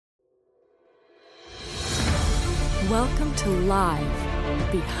Welcome to Live,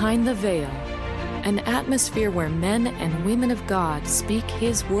 Behind the Veil, an atmosphere where men and women of God speak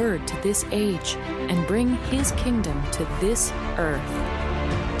His word to this age and bring His kingdom to this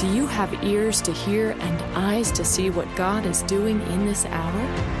earth. Do you have ears to hear and eyes to see what God is doing in this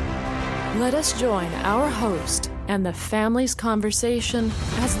hour? Let us join our host and the family's conversation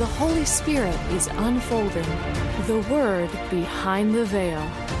as the Holy Spirit is unfolding the Word behind the veil.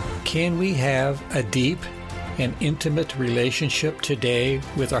 Can we have a deep and intimate relationship today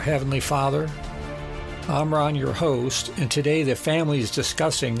with our Heavenly Father? I'm Ron, your host, and today the family is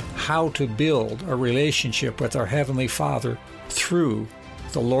discussing how to build a relationship with our Heavenly Father through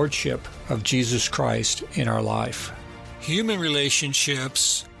the Lordship of Jesus Christ in our life. Human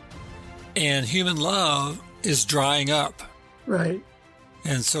relationships and human love is drying up. Right.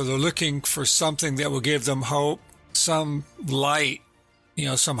 And so they're looking for something that will give them hope, some light,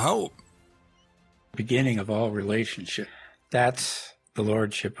 some hope. Beginning of all relationship, that's the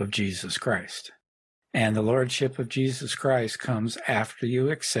Lordship of Jesus Christ. And the Lordship of Jesus Christ comes after you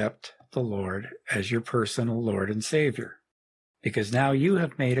accept the Lord as your personal Lord and Savior. Because now you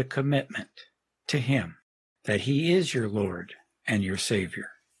have made a commitment to Him that He is your Lord and your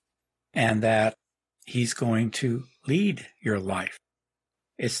Savior, and that He's going to lead your life.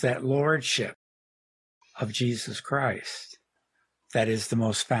 It's that Lordship of Jesus Christ that is the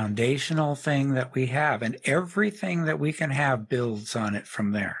most foundational thing that we have, and everything that we can have builds on it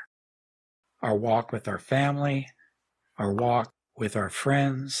from there. Our walk with our family, our walk with our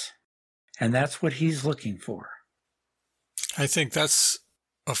friends, and that's what He's looking for. I think that's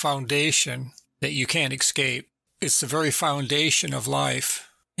a foundation that you can't escape. It's the very foundation of life.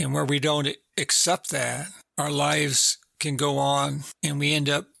 And where we don't accept that, our lives can go on, and we end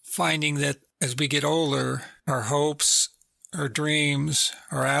up finding that as we get older, our hopes, our dreams,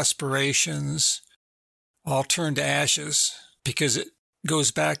 our aspirations all turn to ashes, because it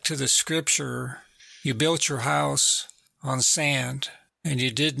goes back to the scripture. You built your house on sand, and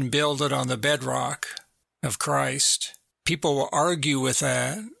you didn't build it on the bedrock of Christ. People will argue with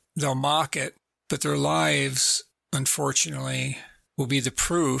that. They'll mock it, but their lives, unfortunately, will be the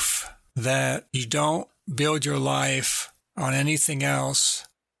proof that you don't build your life on anything else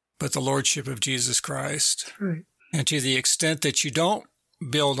but the Lordship of Jesus Christ. Right. And to the extent that you don't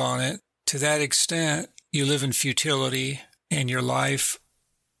build on it, to that extent, you live in futility, and your life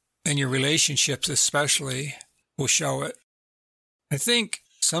and your relationships especially will show it. I think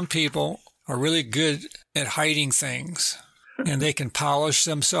some people are really good at hiding things, and they can polish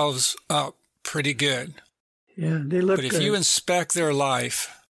themselves up pretty good. Yeah, they look good. But if good. you inspect their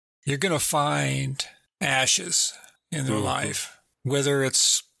life, you're going to find ashes in their life, whether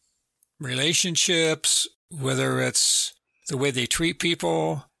it's relationships, whether it's the way they treat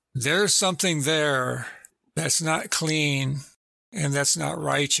people. There's something there that's not clean and that's not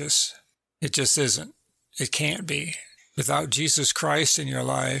righteous. It just isn't. It can't be. Without Jesus Christ in your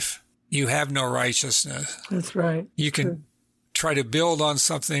life, you have no righteousness. That's right. You can try to build on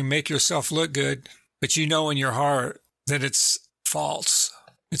something, make yourself look good, but you know in your heart that it's false.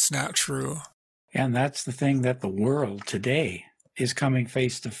 It's not true. And that's the thing that the world today is coming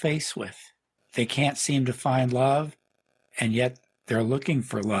face to face with. They can't seem to find love, and yet they're looking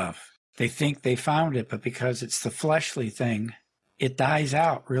for love. They think they found it, but because it's the fleshly thing, it dies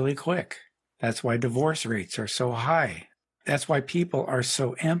out really quick. That's why divorce rates are so high. That's why people are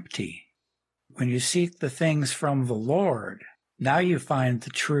so empty. When you seek the things from the Lord, now you find the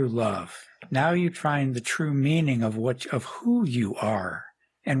true love. Now you find the true meaning of who you are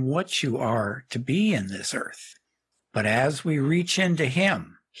and what you are to be in this earth. But as we reach into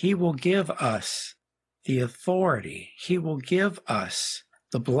Him, He will give us the authority. He will give us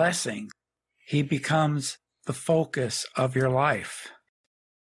the blessing. He becomes the focus of your life.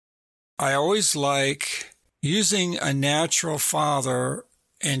 I always like using a natural father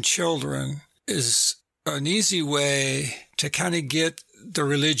and children is an easy way to kind of get the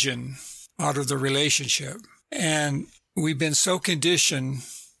religion out of the relationship. And we've been so conditioned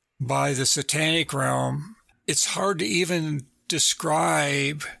by the satanic realm, it's hard to even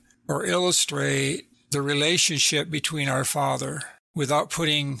describe or illustrate the relationship between our Father without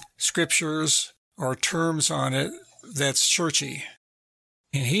putting scriptures or terms on it that's churchy.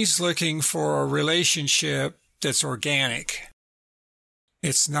 And He's looking for a relationship that's organic.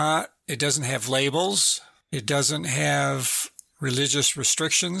 It doesn't have labels. It doesn't have religious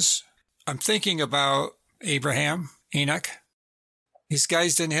restrictions. I'm thinking about Abraham, Enoch. These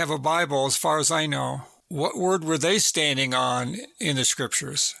guys didn't have a Bible as far as I know. What word were they standing on in the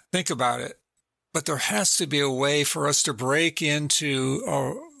scriptures? Think about it. But there has to be a way for us to break into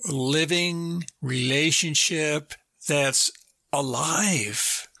a living relationship that's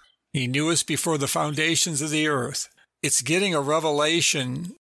alive. He knew us before the foundations of the earth. It's getting a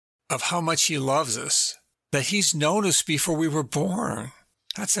revelation of how much he loves us, that he's known us before we were born.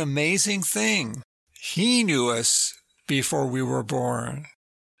 That's an amazing thing. He knew us before we were born.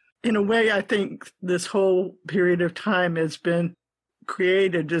 In a way, I think this whole period of time has been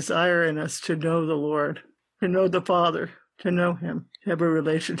create a desire in us to know the Lord, to know the Father, to know him, to have a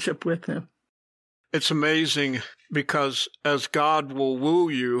relationship with him. It's amazing because as God will woo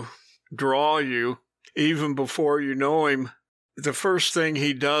you, draw you, even before you know him, the first thing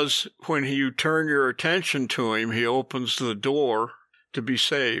he does when you turn your attention to him, he opens the door to be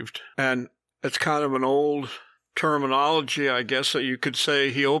saved. And it's kind of an old terminology, I guess, that you could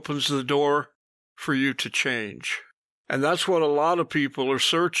say he opens the door for you to change. And that's what a lot of people are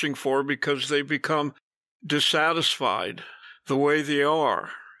searching for because they become dissatisfied the way they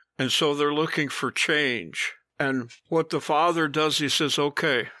are. And so they're looking for change. And what the Father does, he says,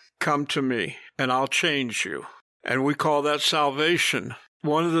 okay, come to me and I'll change you. And we call that salvation.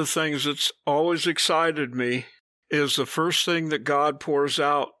 One of the things that's always excited me is the first thing that God pours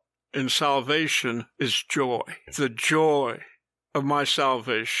out in salvation is joy. The joy of my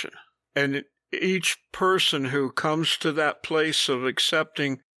salvation. And each person who comes to that place of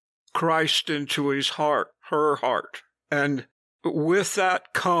accepting Christ into his heart, her heart, and with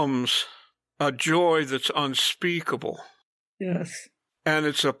that comes a joy that's unspeakable. Yes. And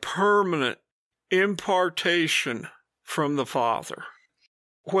it's a permanent impartation from the Father.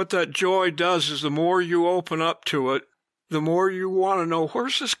 What that joy does is the more you open up to it, the more you want to know,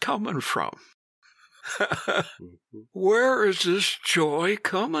 where's this coming from? Where is this joy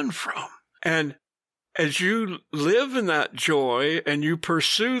coming from? And as you live in that joy and you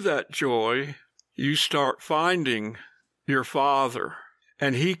pursue that joy, you start finding your Father.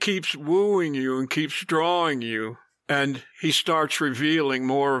 And he keeps wooing you and keeps drawing you. And he starts revealing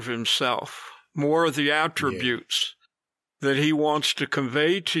more of himself, more of the attributes that he wants to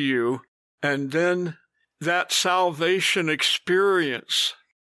convey to you. And then that salvation experience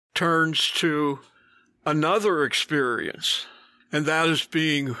turns to another experience, and that is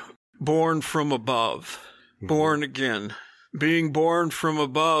being born from above, born again. Being born from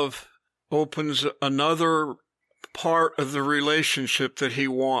above opens another part of the relationship that he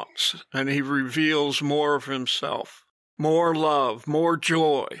wants, and he reveals more of himself, more love, more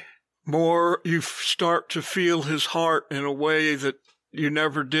joy, more you start to feel his heart in a way that you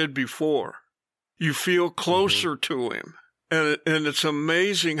never did before. You feel closer to him. And it's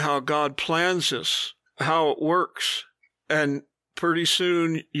amazing how God plans this, how it works. And pretty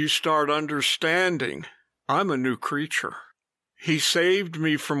soon you start understanding, I'm a new creature. He saved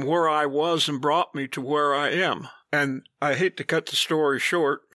me from where I was and brought me to where I am. And I hate to cut the story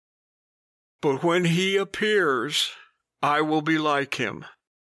short, but when he appears, I will be like him.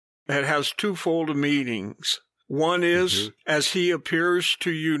 It has twofold meanings. One is, as he appears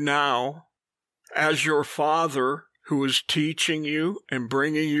to you now, as your Father who is teaching you and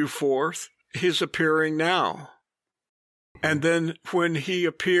bringing you forth, he's appearing now. And then when he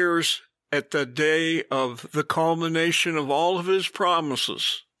appears at the day of the culmination of all of his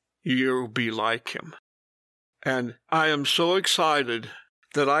promises, you'll be like him. And I am so excited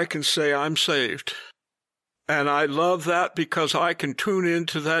that I can say I'm saved. And I love that because I can tune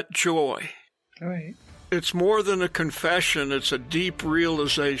into that joy. Right. It's more than a confession, it's a deep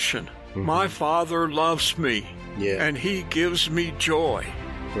realization. My Father loves me, and he gives me joy.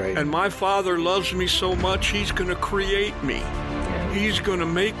 Right. And my Father loves me so much, he's going to create me. He's going to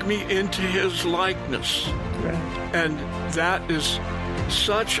make me into his likeness. Right. And that is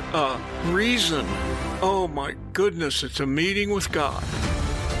such a reason. Oh my goodness, it's a meeting with God.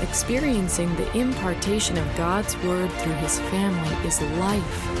 Experiencing the impartation of God's Word through his family is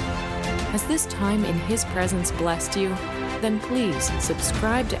life. Has this time in his presence blessed you? Then please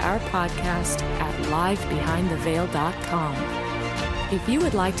subscribe to our podcast at livebehindtheveil.com. If you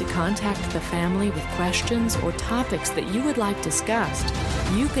would like to contact the family with questions or topics that you would like discussed,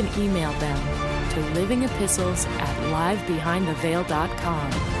 you can email them to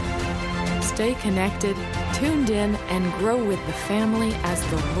livingepistles@livebehindtheveil.com. Stay connected, tuned in, and grow with the family as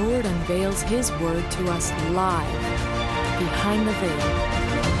the Lord unveils his word to us live behind the veil.